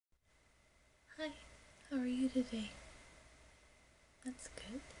How are you today? That's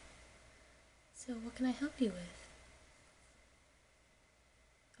good. So what can I help you with?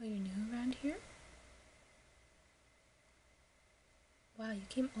 Oh, you're new around here? Wow, you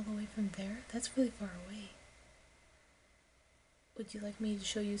came all the way from there? That's really far away. Would you like me to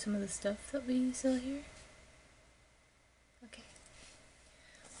show you some of the stuff that we sell here? Okay.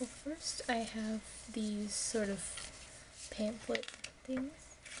 Well, first I have these sort of pamphlet things.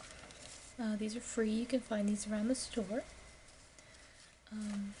 These are free. You can find these around the store.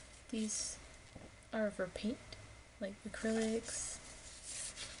 These are for paint, like acrylics,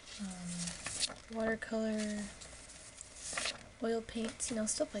 watercolor, oil paints,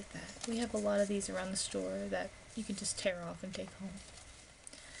 stuff like that. We have a lot of these around the store that you can just tear off and take home.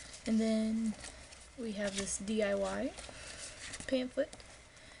 And then we have this DIY pamphlet.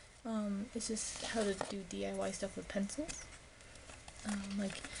 It's just how to do DIY stuff with pencils.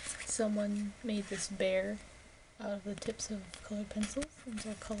 Like someone made this bear out of the tips of colored pencils, and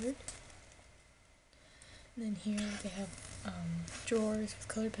they're colored. And then here they have drawers with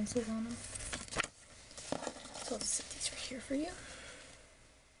colored pencils on them. So I'll just set these right here for you.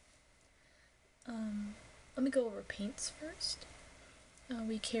 Let me go over paints first.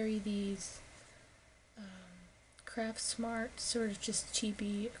 We carry these Craft Smart, sort of just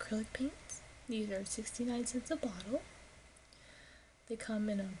cheapy acrylic paints. These are 69 cents a bottle. They come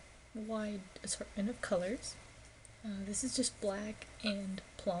in a wide assortment of colors. This is just black and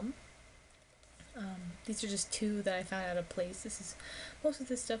plum. These are just two that I found at a place. Most of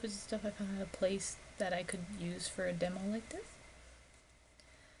this stuff is just stuff I found at a place that I could use for a demo like this.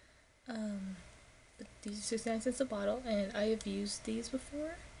 But these are 69 cents a bottle, and I have used these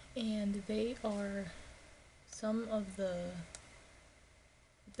before, and they are some of the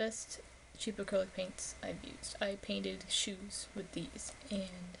best cheap acrylic paints I've used. I painted shoes with these,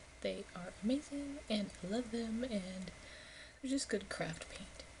 and they are amazing, and I love them, and they're just good craft paint.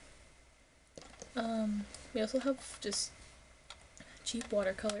 We also have just cheap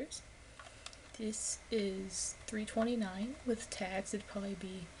watercolors. This is $3.29 with tax. It'd probably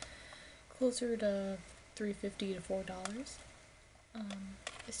be closer to $3.50 to $4.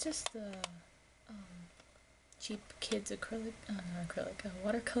 It's just the cheap kids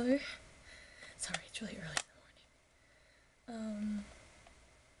watercolor. Sorry, it's really early in the morning.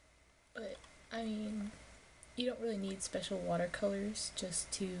 But I mean, you don't really need special watercolors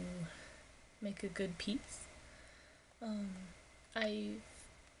just to make a good piece. I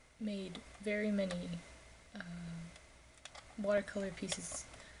made very many watercolor pieces,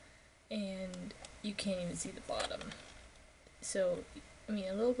 and you can't even see the bottom. So, I mean,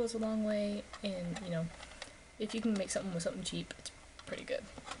 a little goes a long way, and if you can make something with something cheap, it's pretty good.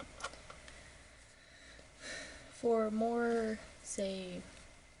 For more, say,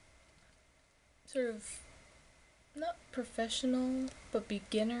 sort of not professional, but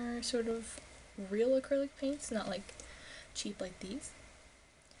beginner sort of real acrylic paints, not like cheap like these.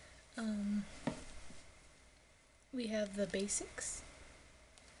 We have the basics,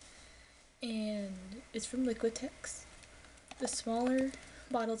 and it's from Liquitex. The smaller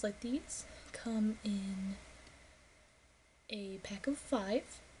bottles like these come in a pack of 5.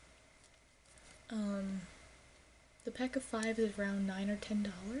 The pack of 5 is around $9 or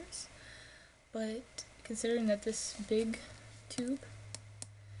 $10, but considering that this big tube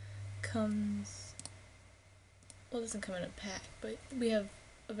comes, well, it doesn't come in a pack, but we have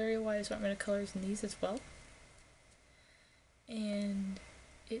a very wide assortment of colors in these as well. And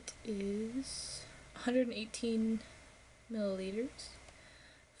it is 118 milliliters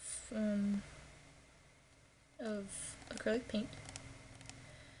of acrylic paint,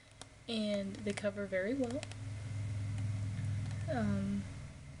 and they cover very well.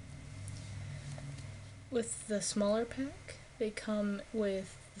 With the smaller pack, they come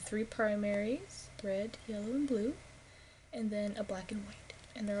with the 3 primaries, red, yellow, and blue, and then a black and white.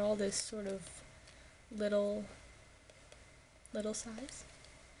 And they're all this sort of little size.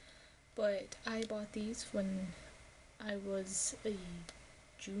 But I bought these when I was a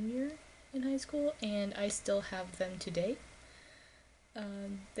junior in high school, and I still have them today.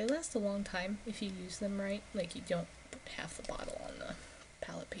 They last a long time if you use them right, like you don't put half the bottle on the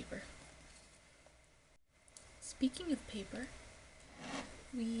palette paper. Speaking of paper,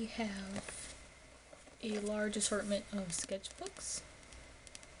 we have a large assortment of sketchbooks.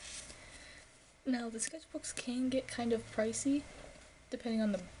 Now, the sketchbooks can get kind of pricey depending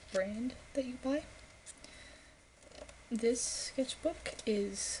on the brand that you buy. This sketchbook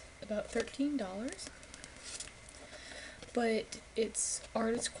is about $13, but it's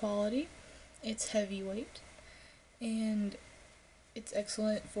artist quality, it's heavyweight, and it's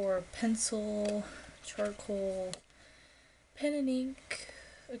excellent for pencil, charcoal, pen and ink,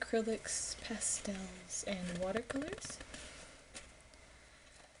 acrylics, pastels, and watercolors.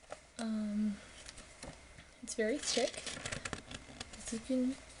 It's very thick, as you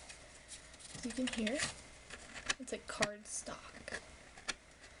can hear. It's like cardstock,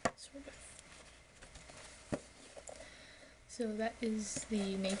 sort of. So that is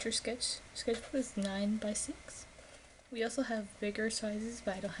the nature sketch. Sketchbook is 9 by 6. We also have bigger sizes,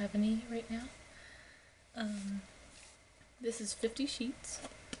 but I don't have any right now. This is 50 sheets.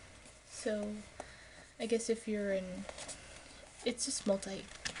 So I guess if you're in, it's just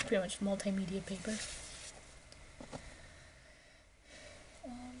pretty much multimedia paper.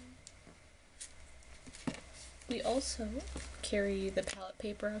 We also carry the palette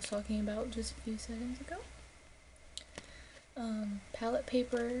paper I was talking about just a few seconds ago. Palette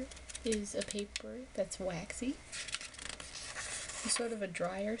paper is a paper that's waxy. There's sort of a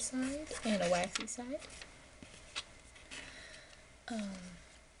drier side and a waxy side.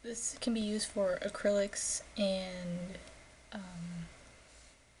 This can be used for acrylics and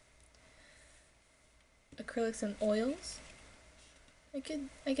oils. I guess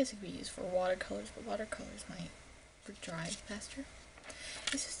it could be used for watercolors, but watercolors might dry faster.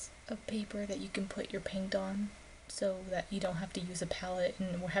 It's just a paper that you can put your paint on so that you don't have to use a palette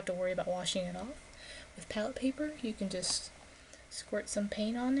and have to worry about washing it off. With palette paper, you can just squirt some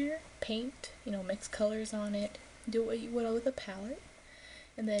paint on there, mix colors on it, do what you would with a palette,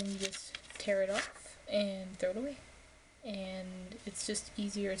 and then you just tear it off and throw it away. And it's just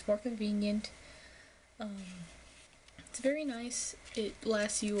easier, it's more convenient. It's very nice. It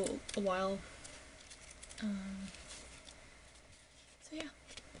lasts you a while. So yeah,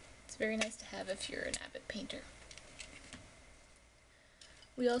 it's very nice to have if you're an avid painter.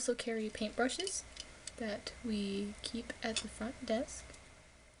 We also carry paintbrushes that we keep at the front desk,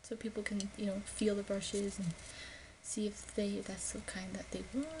 so people can, feel the brushes and see if that's the kind that they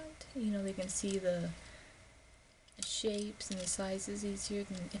want. They can see the shapes and the sizes easier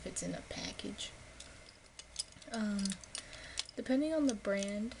than if it's in a package. Depending on the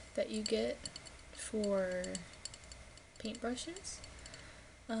brand that you get for paintbrushes,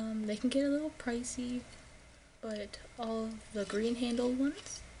 they can get a little pricey, but all of the green handled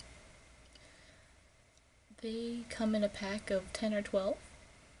ones, they come in a pack of 10 or 12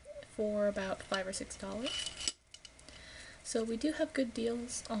 for about $5 or $6. So we do have good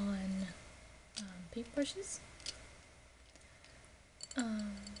deals on paintbrushes.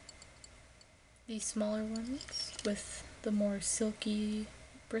 These smaller ones with the more silky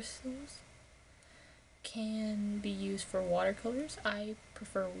bristles can be used for watercolors. I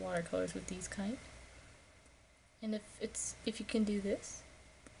prefer watercolors with these kind. And if you can do this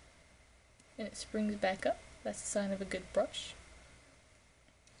and it springs back up, that's a sign of a good brush.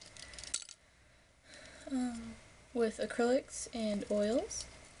 With acrylics and oils,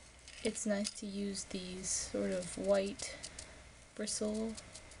 it's nice to use these sort of white bristle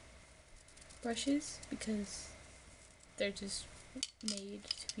brushes because they're just made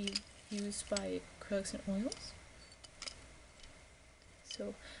to be used by acrylics and oils.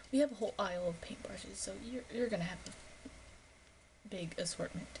 So we have a whole aisle of paintbrushes, so you're gonna have a big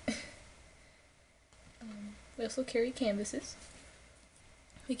assortment. We also carry canvases.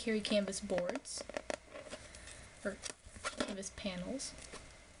 We carry canvas boards, or canvas panels.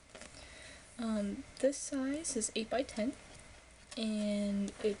 This size is 8 by 10,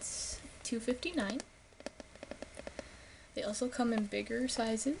 and it's $2.59. They also come in bigger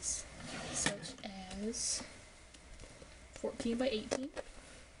sizes, such as 14 by 18.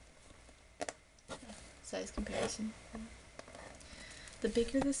 Size comparison. The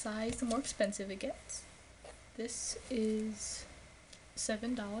bigger the size, the more expensive it gets. This is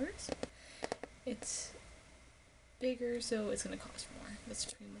 $7. It's bigger, so it's going to cost more. That's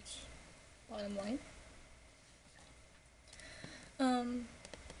pretty much bottom line.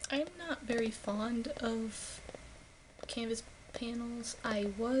 I'm not very fond of canvas panels.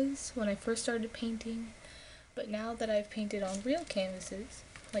 I was when I first started painting, but now that I've painted on real canvases,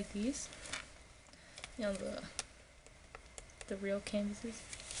 like these, the real canvases,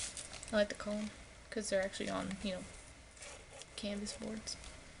 I like to call them, because they're actually on, canvas boards.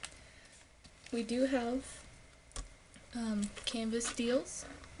 We do have canvas deals.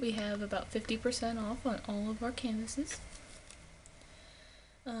 We have about 50% off on all of our canvases.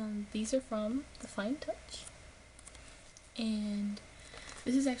 These are from the Fine Touch, and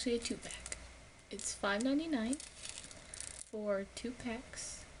this is actually a 2-pack. It's $5.99 for 2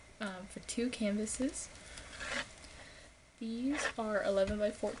 packs, for 2 canvases. These are 11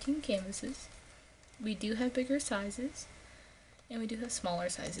 by 14 canvases. We do have bigger sizes, and we do have smaller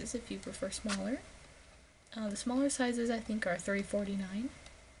sizes if you prefer smaller. The smaller sizes I think are $3.49.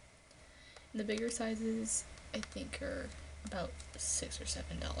 The bigger sizes I think are about $6 or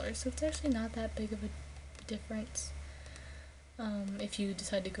 $7. So it's actually not that big of a difference if you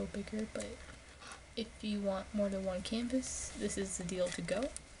decide to go bigger. But if you want more than one canvas, this is the deal to go.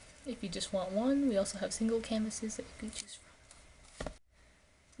 If you just want one, we also have single canvases that you can choose from.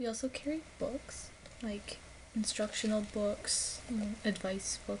 We also carry books, like instructional books,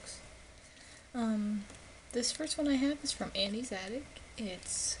 advice books. This first one I have is from Annie's Attic.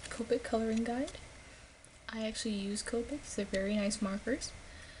 It's Copic Coloring Guide. I actually use Copics. They're very nice markers.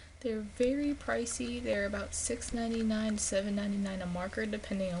 They're very pricey. They're about $6.99 to $7.99 a marker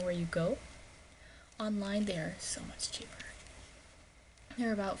depending on where you go. Online they are so much cheaper.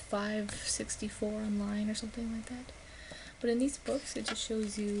 They're about $5.64 online or something like that. But in these books it just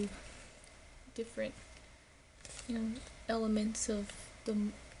shows you different elements of the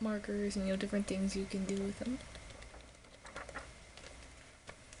markers and different things you can do with them.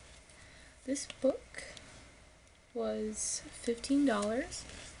 This book was $15,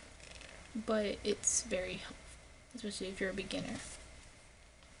 but it's very helpful, especially if you're a beginner.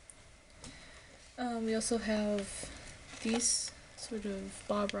 We also have these sort of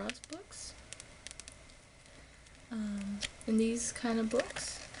Bob Ross books. In these kind of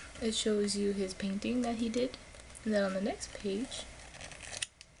books, it shows you his painting that he did, and then on the next page,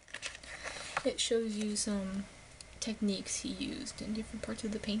 it shows you some techniques he used in different parts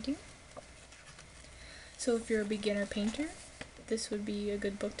of the painting. So if you're a beginner painter, this would be a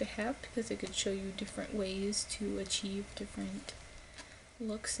good book to have because it could show you different ways to achieve different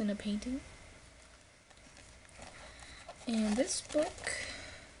looks in a painting. And this book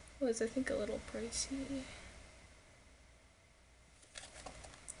was, I think, a little pricey.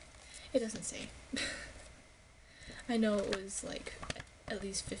 It doesn't say. I know it was like at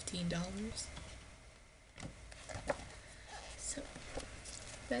least $15. So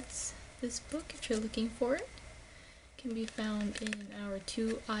that's this book. If you're looking for it, can be found in our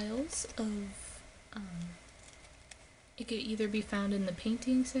 2 aisles of it could either be found in the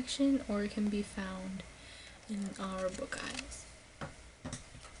painting section or it can be found in our book aisles.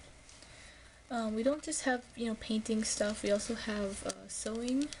 We don't just have painting stuff, we also have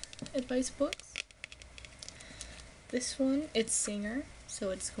sewing advice books. This one, it's Singer, so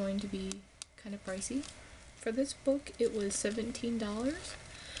it's going to be kind of pricey. For this book it was $17,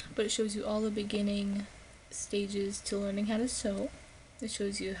 but it shows you all the beginning stages to learning how to sew. It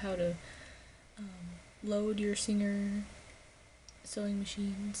shows you how to load your Singer sewing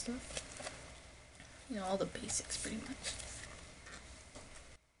machine and stuff. All the basics pretty much.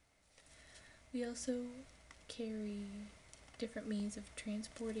 We also carry different means of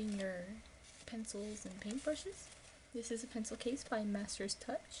transporting your pencils and paintbrushes. This is a pencil case by Master's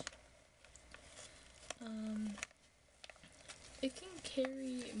Touch. It can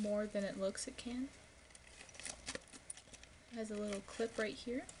carry more than it looks it can. It has a little clip right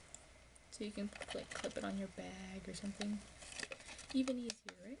here, so you can clip it on your bag or something. Even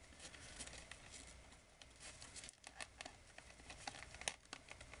easier, right?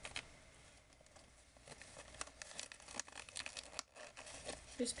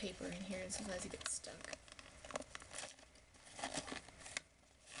 There's paper in here and sometimes it gets stuck.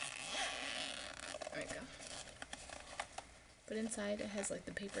 There we go. But inside it has like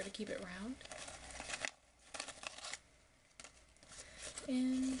the paper to keep it round.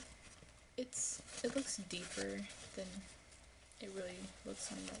 And it looks deeper than it really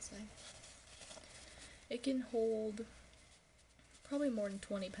looks on the outside. It can hold probably more than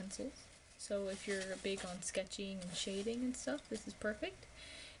 20 pencils. So if you're big on sketching and shading and stuff, this is perfect.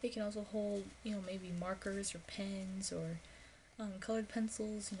 It can also hold, maybe markers or pens or colored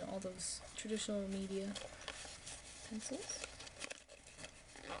pencils, all those traditional media pencils.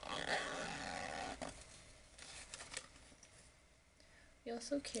 We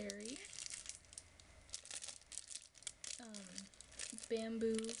also carry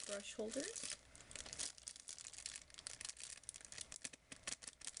bamboo brush holders.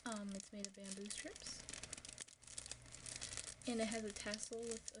 It's made of bamboo strips. And it has a tassel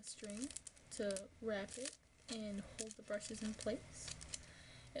with a string to wrap it and hold the brushes in place.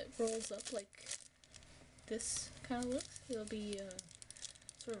 It rolls up like this kind of looks. It'll be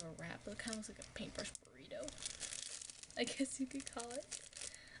sort of a wrap, but it kind of looks like a paintbrush burrito, I guess you could call it.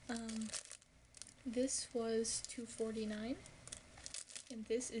 This was $2.49 and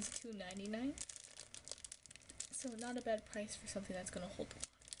this is $2.99. So not a bad price for something that's going to hold a lot.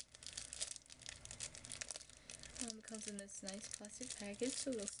 It comes in this nice plastic package, so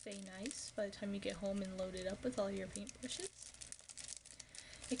it'll stay nice by the time you get home and load it up with all your paintbrushes.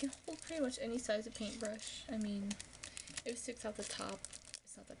 It can hold pretty much any size of paintbrush. I mean, if it sticks out the top,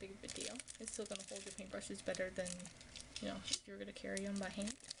 it's not that big of a deal. It's still gonna hold your paintbrushes better than, you know, if you're gonna carry them by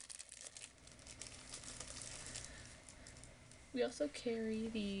hand. We also carry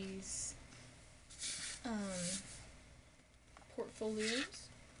these portfolios.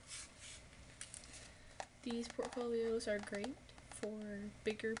 These portfolios are great for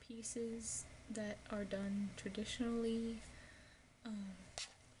bigger pieces that are done traditionally.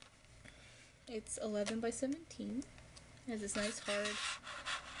 It's 11 by 17. It has this nice hard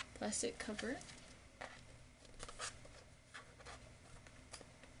plastic cover.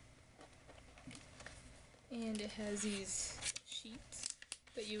 And it has these sheets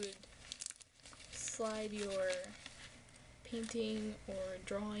that you would slide your painting or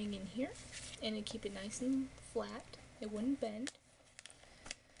drawing in here, and it'd keep it nice and flat. It wouldn't bend.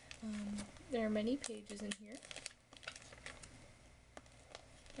 There are many pages in here,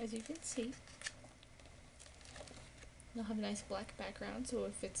 as you can see. They'll have a nice black background, so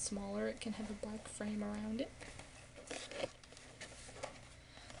if it's smaller, it can have a black frame around it.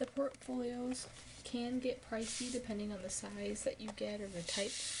 The portfolios can get pricey depending on the size that you get or the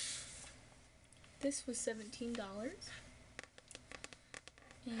type. This was $17,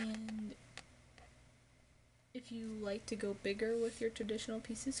 and if you like to go bigger with your traditional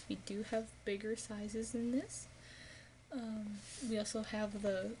pieces, we do have bigger sizes than this. We also have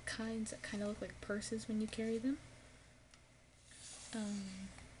the kinds that kind of look like purses when you carry them.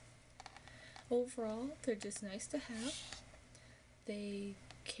 Overall, they're just nice to have. They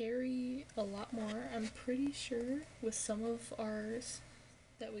carry a lot more. I'm pretty sure with some of ours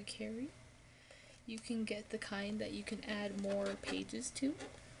that we carry, you can get the kind that you can add more pages to.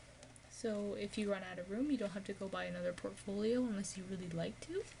 So if you run out of room, you don't have to go buy another portfolio unless you really like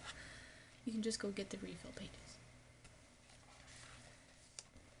to. You can just go get the refill pages.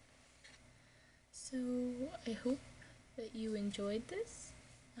 So I hope that you enjoyed this.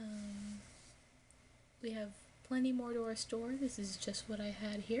 We have plenty more to our store. This is just what I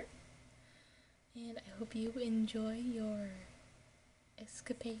had here. And I hope you enjoy your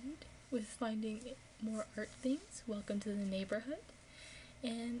escapade with finding more art things. Welcome to the neighborhood.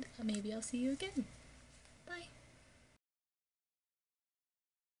 And maybe I'll see you again. Bye.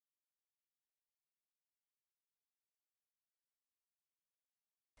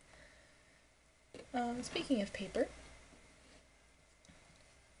 Speaking of paper,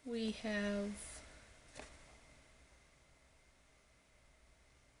 we have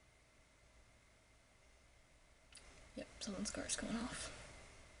someone's car's going off.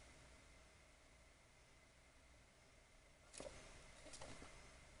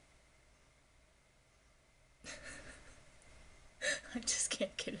 I just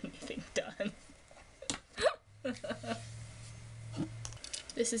can't get anything done.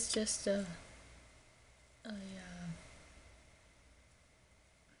 This is just a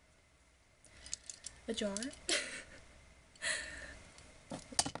jar.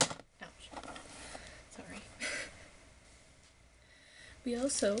 Ouch. Sorry. We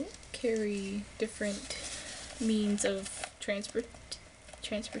also carry different means of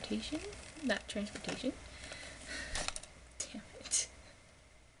transportation, not transportation,